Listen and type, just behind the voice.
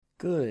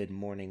Good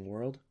morning,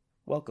 world.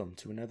 Welcome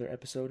to another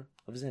episode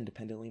of Zen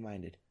Independently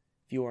Minded.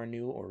 If you are a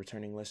new or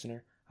returning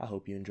listener, I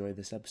hope you enjoy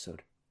this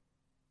episode.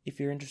 If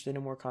you're interested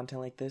in more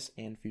content like this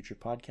and future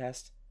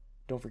podcasts,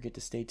 don't forget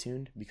to stay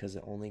tuned because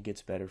it only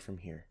gets better from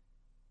here.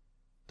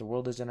 The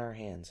world is in our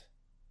hands.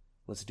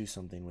 Let's do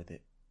something with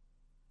it.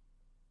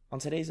 On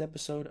today's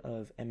episode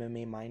of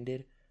MMA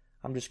Minded,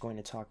 I'm just going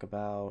to talk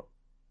about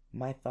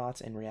my thoughts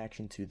and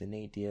reaction to the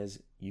Nate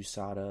Diaz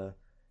USADA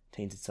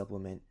tainted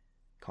supplement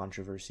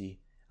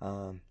controversy.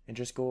 And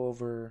just go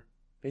over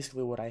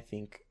basically what I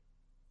think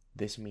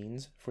this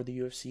means for the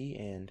UFC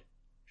and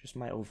just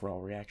my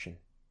overall reaction.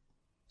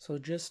 So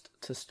just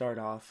to start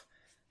off,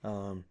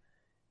 a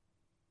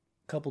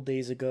couple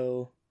days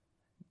ago,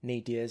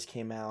 Nate Diaz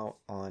came out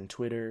on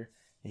Twitter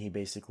and he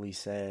basically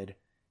said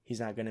he's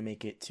not going to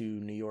make it to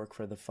New York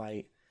for the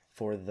fight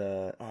for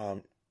the,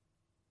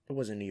 it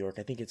wasn't New York,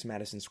 I think it's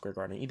Madison Square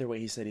Garden. Either way,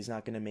 he said he's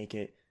not going to make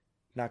it,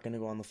 not going to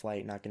go on the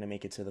flight, not going to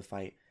make it to the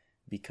fight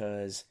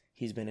because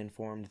he's been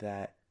informed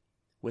that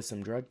with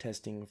some drug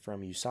testing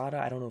from USADA,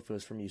 I don't know if it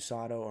was from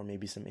USADA or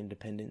maybe some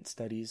independent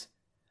studies,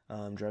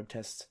 drug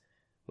tests,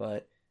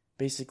 but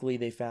basically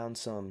they found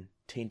some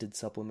tainted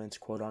supplements,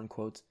 quote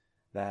unquote,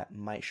 that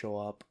might show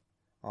up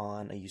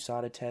on a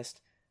USADA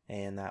test,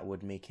 and that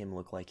would make him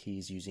look like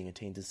he's using a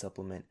tainted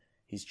supplement,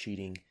 he's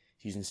cheating,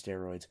 he's using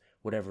steroids,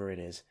 whatever it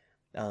is.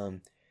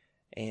 And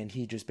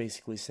he just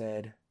basically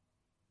said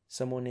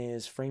someone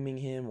is framing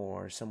him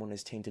or someone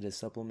has tainted his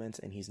supplements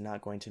and he's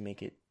not going to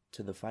make it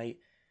to the fight,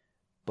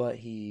 but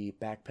he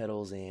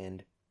backpedals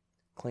and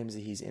claims that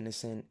he's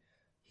innocent,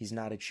 he's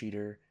not a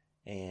cheater,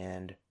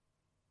 and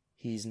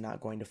he's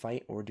not going to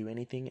fight or do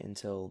anything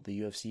until the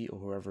UFC or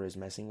whoever is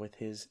messing with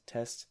his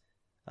tests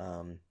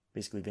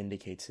basically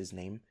vindicates his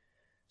name.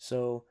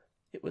 So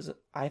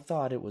I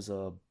thought it was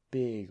a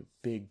big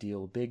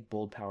deal, big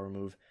bold power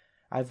move.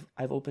 I've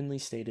openly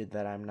stated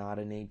that I'm not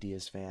a Nate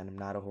Diaz fan. I'm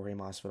not a Jorge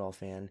Masvidal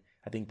fan.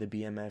 I think the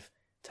BMF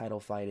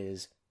title fight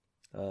is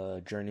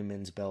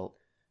journeyman's belt.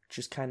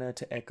 Just kind of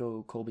to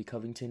echo Colby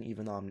Covington,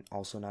 even though I'm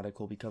also not a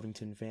Colby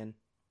Covington fan.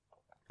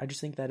 I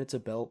just think that it's a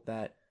belt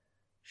that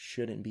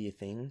shouldn't be a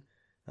thing.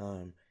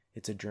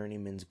 It's a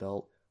journeyman's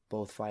belt.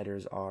 Both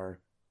fighters are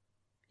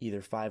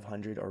either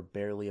 500 or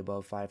barely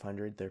above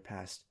 500. They're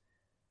past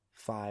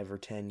 5 or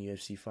 10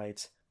 UFC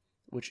fights,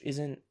 which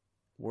isn't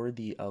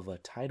worthy of a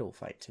title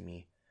fight to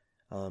me.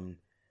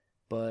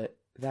 But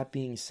that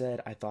being said,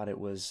 I thought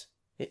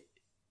the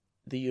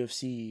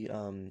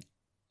UFC,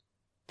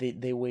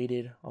 they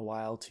waited a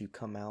while to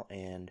come out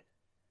and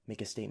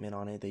make a statement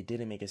on it. They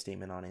didn't make a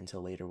statement on it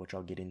until later, which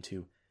I'll get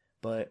into.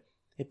 But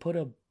it put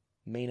a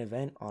main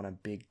event on a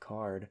big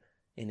card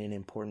in an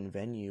important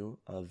venue,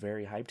 a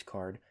very hyped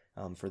card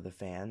for the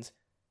fans.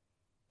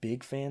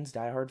 Big fans,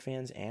 diehard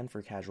fans, and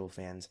for casual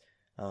fans.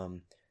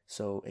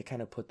 So it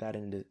kind of put that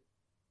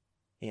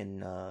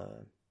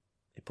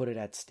it put it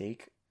at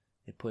stake.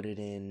 It put it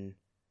in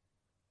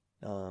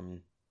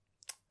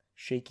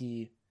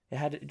shaky. It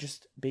had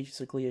just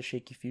basically a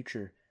shaky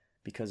future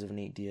because of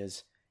Nate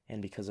Diaz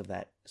and because of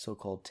that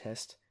so-called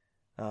test.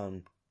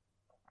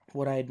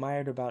 What I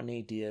admired about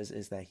Nate Diaz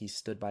is that he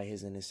stood by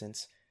his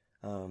innocence.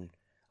 A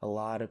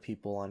lot of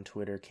people on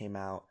Twitter came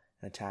out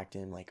and attacked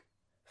him, like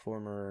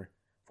former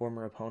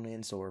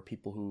opponents or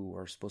people who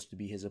are supposed to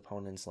be his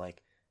opponents,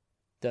 like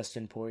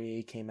Dustin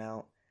Poirier came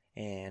out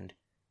and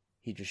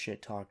he just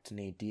shit-talked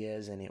Nate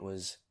Diaz, and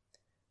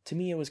to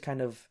me, it was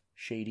kind of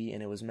shady,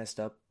 and it was messed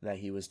up that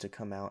he was to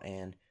come out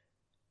and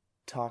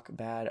talk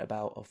bad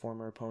about a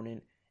former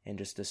opponent and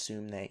just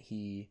assume that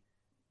he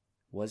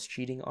was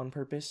cheating on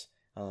purpose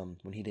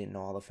when he didn't know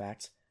all the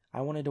facts.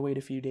 I wanted to wait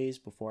a few days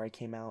before I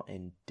came out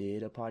and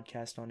did a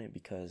podcast on it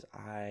because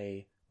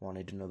I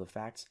wanted to know the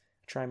facts.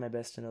 I try my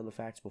best to know the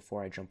facts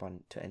before I jump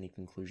on to any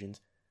conclusions,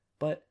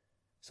 but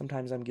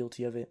sometimes I'm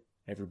guilty of it.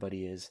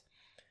 Everybody is.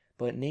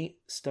 But Nate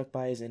stuck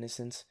by his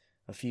innocence.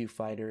 A few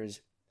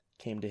fighters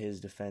came to his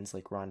defense,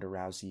 like Ronda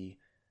Rousey,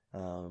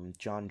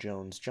 Jon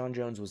Jones. Jon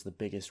Jones was the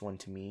biggest one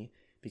to me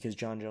because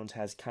Jon Jones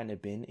has kind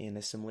of been in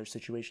a similar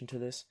situation to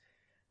this.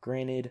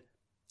 Granted,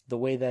 the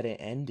way that it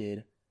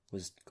ended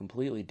was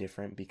completely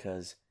different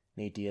because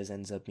Nate Diaz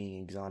ends up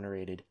being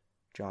exonerated.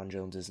 Jon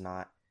Jones is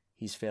not.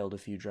 He's failed a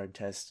few drug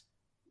tests.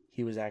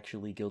 He was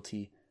actually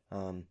guilty.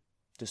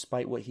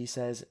 Despite what he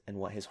says and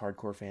what his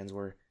hardcore fans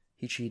were,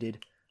 he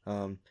cheated.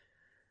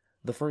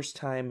 The first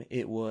time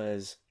it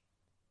was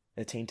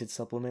a tainted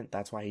supplement,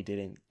 that's why he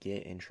didn't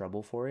get in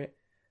trouble for it.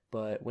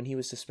 But when he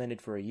was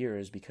suspended for a year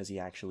is because he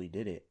actually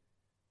did it.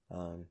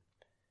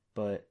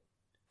 But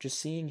just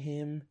seeing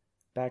him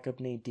back up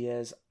Nate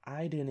Diaz,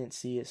 I didn't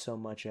see it so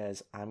much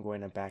as I'm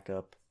going to back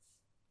up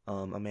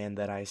a man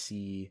that I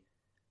see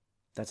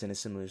that's in a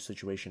similar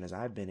situation as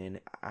I've been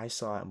in. I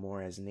saw it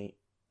more as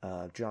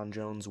Jon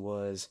Jones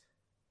was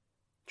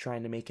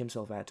trying to make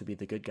himself out to be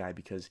the good guy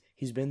because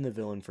he's been the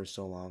villain for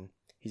so long.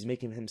 He's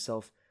making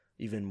himself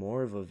even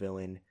more of a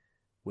villain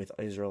with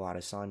Israel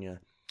Adesanya.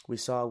 We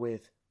saw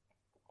with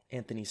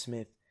Anthony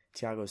Smith,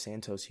 Thiago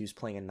Santos, he was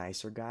playing a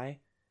nicer guy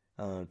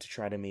to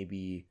try to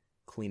maybe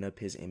clean up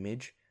his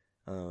image.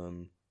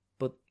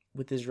 But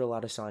with Israel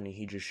Adesanya,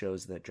 he just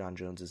shows that John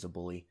Jones is a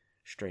bully,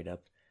 straight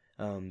up.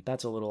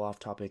 That's a little off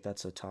topic.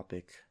 That's a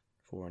topic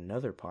for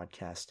another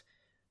podcast.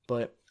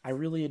 But I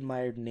really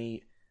admired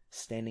Nate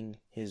standing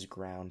his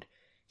ground.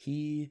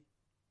 He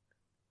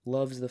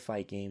loves the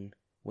fight game.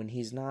 When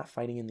he's not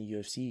fighting in the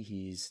UFC,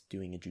 he's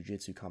doing a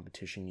jiu-jitsu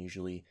competition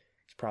usually.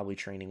 He's probably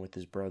training with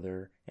his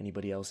brother,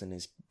 anybody else in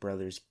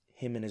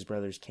him and his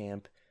brother's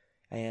camp.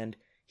 And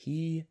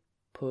he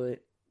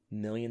put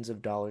millions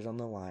of dollars on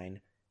the line,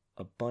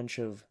 a bunch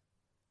of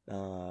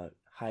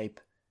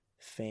hype,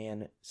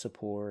 fan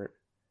support,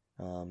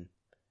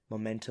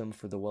 momentum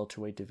for the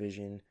welterweight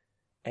division,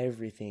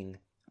 everything,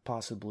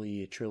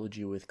 possibly a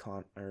trilogy with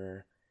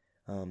Conor.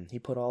 He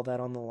put all that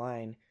on the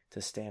line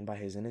to stand by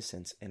his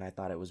innocence, and I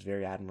thought it was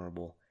very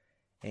admirable.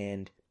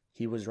 And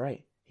he was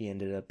right. He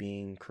ended up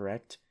being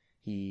correct.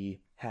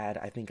 He had,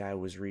 I think I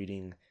was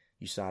reading,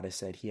 USADA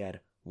said he had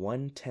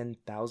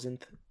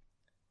 1/10,000th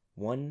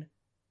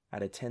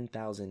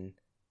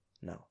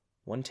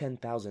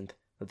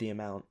of the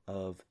amount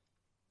of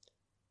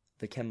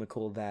the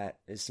chemical that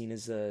is seen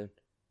as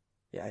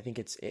I think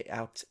it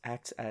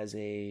acts as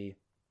a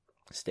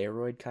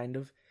steroid kind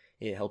of.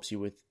 It helps you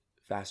with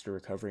faster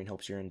recovery and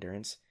helps your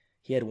endurance.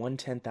 He had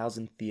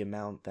 1/10,000th the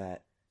amount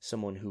that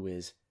someone who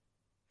is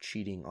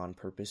cheating on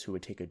purpose, who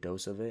would take a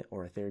dose of it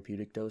or a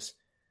therapeutic dose,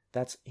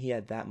 he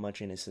had that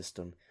much in his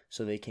system.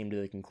 So they came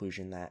to the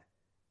conclusion that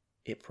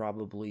it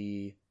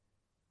probably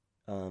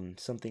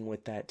something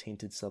with that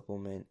tainted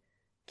supplement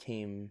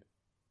came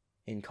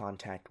in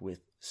contact with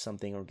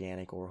something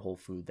organic or whole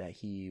food that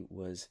he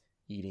was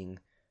eating,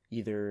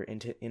 either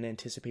in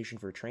anticipation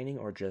for training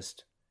or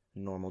just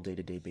normal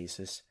day-to-day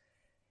basis.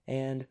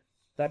 And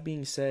that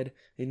being said,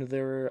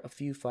 there were a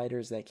few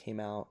fighters that came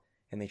out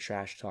and they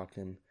trash-talked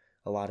him.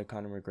 A lot of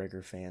Conor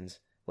McGregor fans.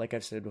 Like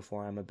I've said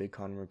before, I'm a big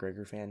Conor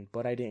McGregor fan,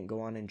 but I didn't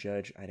go on and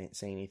judge. I didn't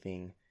say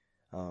anything.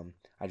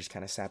 I just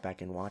kind of sat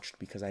back and watched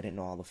because I didn't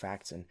know all the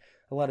facts. And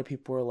a lot of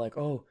people were like,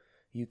 oh,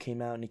 you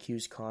came out and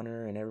accused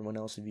Conor and everyone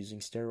else of using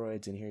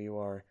steroids, and here you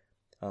are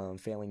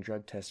failing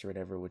drug tests or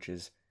whatever, which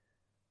is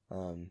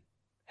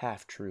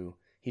half true.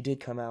 He did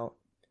come out,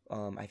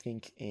 I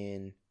think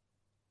in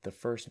the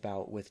first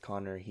bout with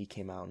Conor, he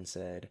came out and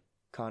said,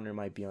 Conor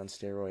might be on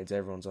steroids,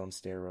 everyone's on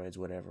steroids,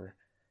 whatever.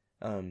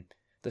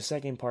 The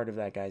second part of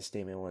that guy's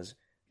statement was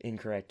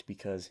incorrect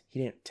because he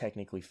didn't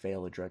technically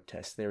fail a drug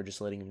test. They were just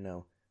letting him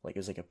know, like it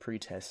was like a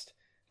pre-test,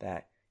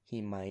 that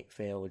he might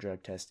fail a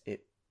drug test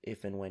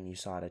if and when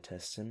USADA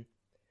tests him.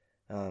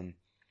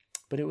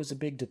 But it was a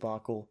big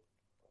debacle.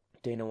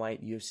 Dana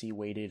White, UFC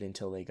waited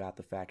until they got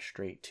the facts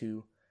straight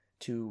to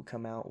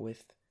come out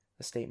with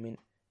a statement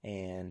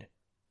and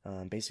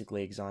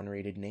basically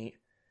exonerated Nate.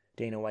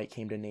 Dana White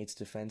came to Nate's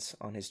defense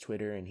on his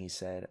Twitter and he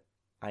said,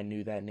 I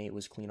knew that Nate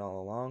was clean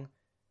all along.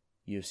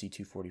 UFC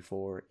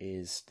 244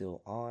 is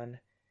still on.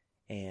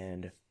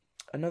 And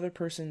another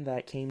person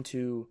that came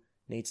to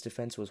Nate's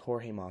defense was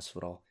Jorge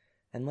Masvidal.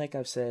 And like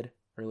I've said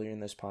earlier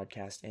in this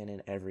podcast and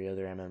in every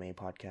other MMA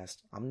podcast,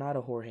 I'm not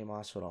a Jorge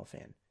Masvidal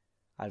fan.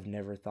 I've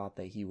never thought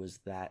that he was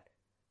that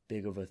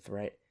big of a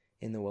threat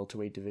in the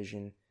welterweight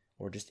division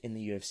or just in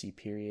the UFC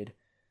period.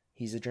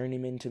 He's a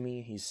journeyman to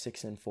me. He's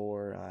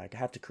 6-4. I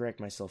have to correct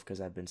myself because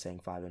I've been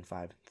saying 5-5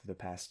 for the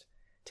past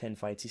 10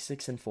 fights. He's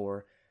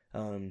 6-4.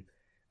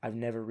 I've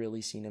never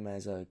really seen him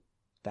as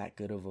that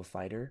good of a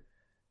fighter,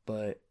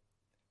 but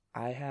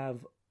I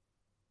have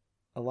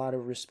a lot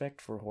of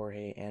respect for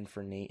Jorge and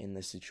for Nate in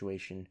this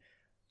situation.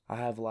 I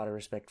have a lot of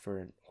respect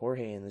for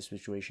Jorge in this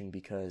situation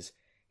because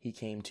he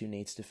came to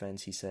Nate's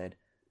defense. He said,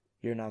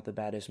 you're not the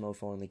baddest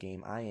mofo in the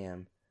game. I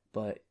am,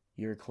 but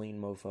you're a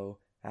clean mofo.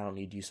 I don't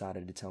need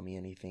USADA to tell me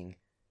anything.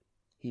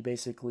 He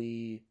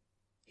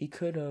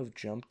could have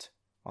jumped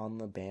on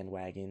the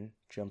bandwagon,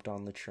 jumped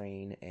on the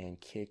train,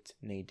 and kicked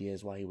Nate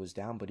Diaz while he was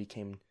down, but he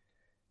came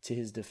to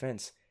his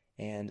defense,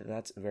 and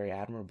that's very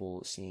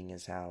admirable, seeing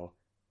as how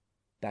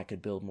that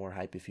could build more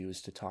hype if he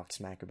was to talk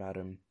smack about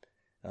him.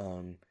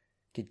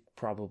 Could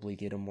probably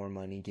get him more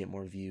money, get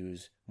more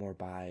views, more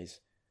buys,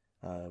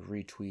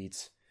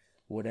 retweets,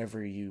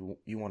 whatever you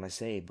want to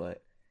say,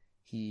 but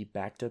he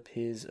backed up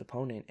his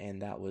opponent,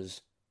 and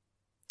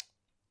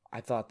I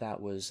thought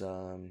that was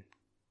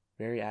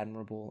very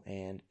admirable,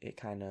 and it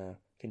kind of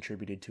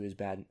contributed to his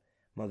bad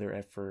mother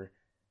effer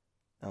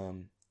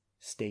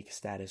stake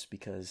status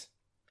because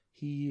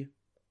he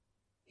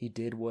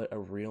did what a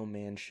real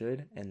man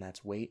should, and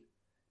that's wait,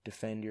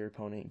 defend your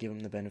opponent, give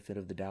him the benefit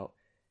of the doubt.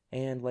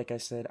 And like I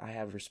said, I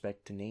have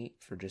respect to Nate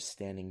for just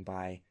standing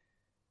by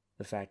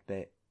the fact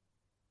that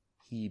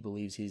he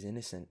believes he's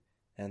innocent,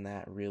 and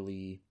that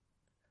really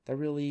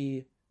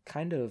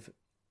kind of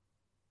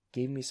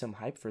gave me some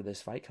hype for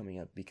this fight coming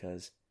up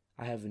because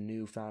I have a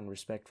newfound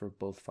respect for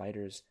both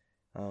fighters.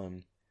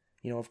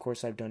 Of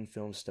course, I've done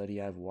film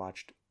study. I've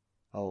watched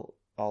all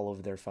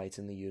of their fights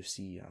in the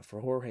UFC.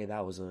 For Jorge,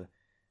 that was a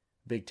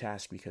big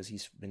task because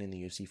he's been in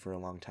the UFC for a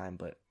long time.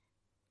 But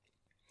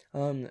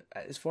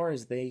as far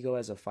as they go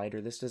as a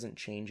fighter, this doesn't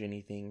change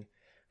anything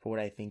for what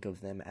I think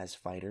of them as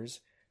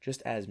fighters.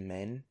 Just as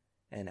men,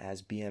 and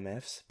as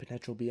BMFs,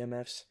 potential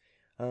BMFs,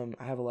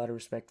 I have a lot of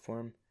respect for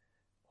him.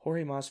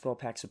 Jorge Masvidal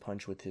packs a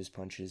punch with his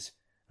punches.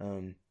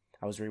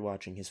 I was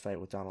rewatching his fight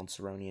with Donald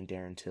Cerrone and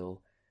Darren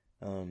Till.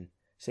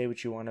 Say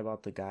what you want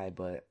about the guy,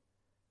 but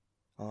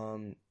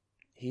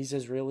he's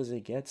as real as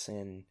it gets,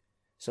 and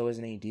so is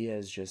Nate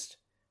Diaz, just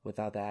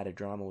without the added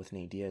drama with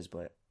Nate Diaz.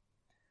 But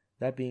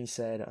that being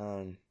said,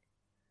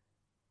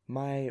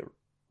 my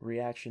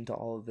reaction to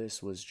all of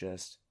this was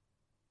just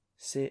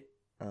sit,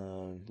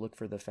 look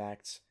for the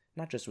facts,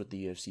 not just with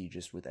the UFC,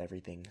 just with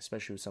everything,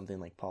 especially with something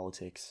like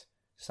politics,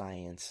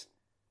 science,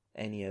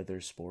 any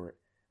other sport,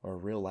 or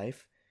real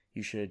life.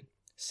 You should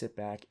sit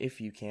back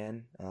if you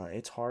can.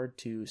 It's hard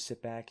to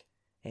sit back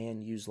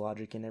and use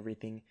logic and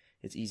everything.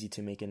 It's easy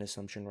to make an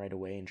assumption right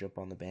away and jump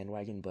on the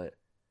bandwagon, but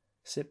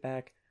sit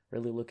back,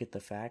 really look at the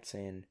facts,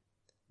 and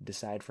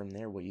decide from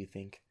there what you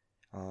think.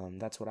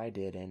 That's what I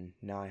did, and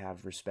now I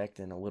have respect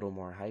and a little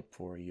more hype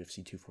for UFC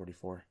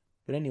 244.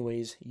 But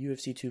anyways,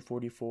 UFC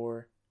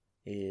 244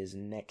 is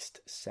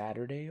next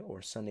Saturday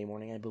or Sunday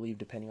morning, I believe,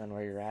 depending on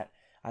where you're at.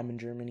 I'm in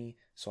Germany,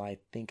 so I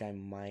think I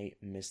might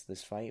miss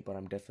this fight, but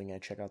I'm definitely going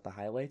to check out the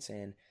highlights,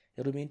 and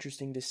it'll be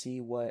interesting to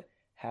see what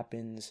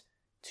happens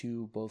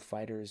to both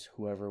fighters,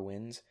 whoever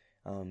wins.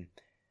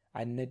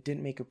 I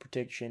didn't make a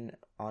prediction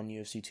on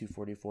UFC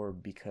 244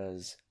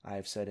 because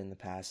I've said in the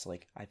past,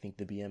 I think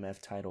the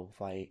BMF title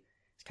fight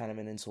is kind of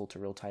an insult to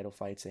real title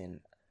fights,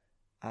 and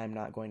I'm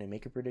not going to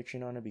make a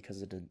prediction on it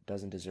because it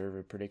doesn't deserve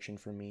a prediction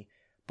from me.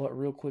 But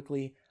real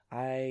quickly,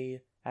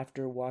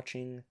 after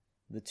watching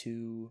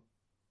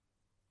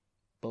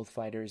both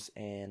fighters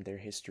and their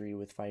history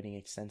with fighting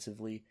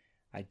extensively,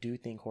 I do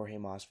think Jorge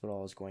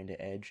Masvidal is going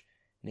to edge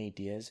Nate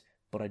Diaz,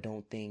 but I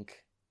don't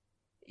think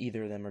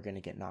either of them are going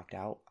to get knocked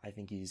out. I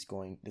think it's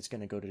going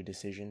to go to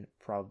decision,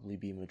 probably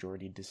be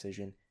majority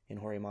decision in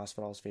Jorge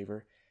Masvidal's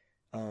favor.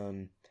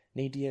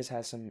 Nate Diaz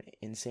has some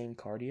insane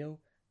cardio,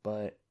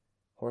 but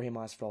Jorge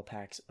Masvidal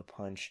packs a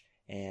punch,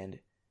 and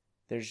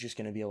there's just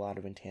going to be a lot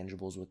of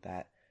intangibles with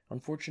that.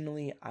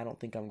 Unfortunately, I don't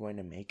think I'm going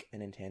to make an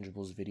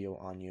intangibles video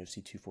on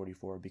UFC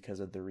 244 because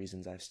of the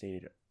reasons I've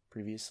stated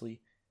previously,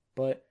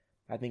 but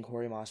I think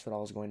Jorge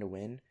Masvidal is going to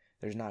win.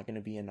 There's not going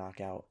to be a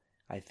knockout.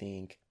 I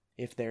think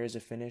if there is a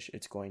finish,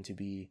 it's going to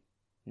be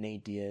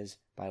Nate Diaz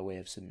by way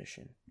of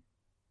submission.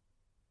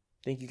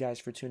 Thank you guys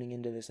for tuning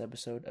into this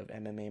episode of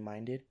MMA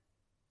Minded.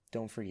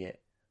 Don't forget,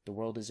 the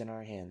world is in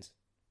our hands.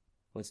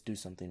 Let's do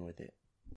something with it.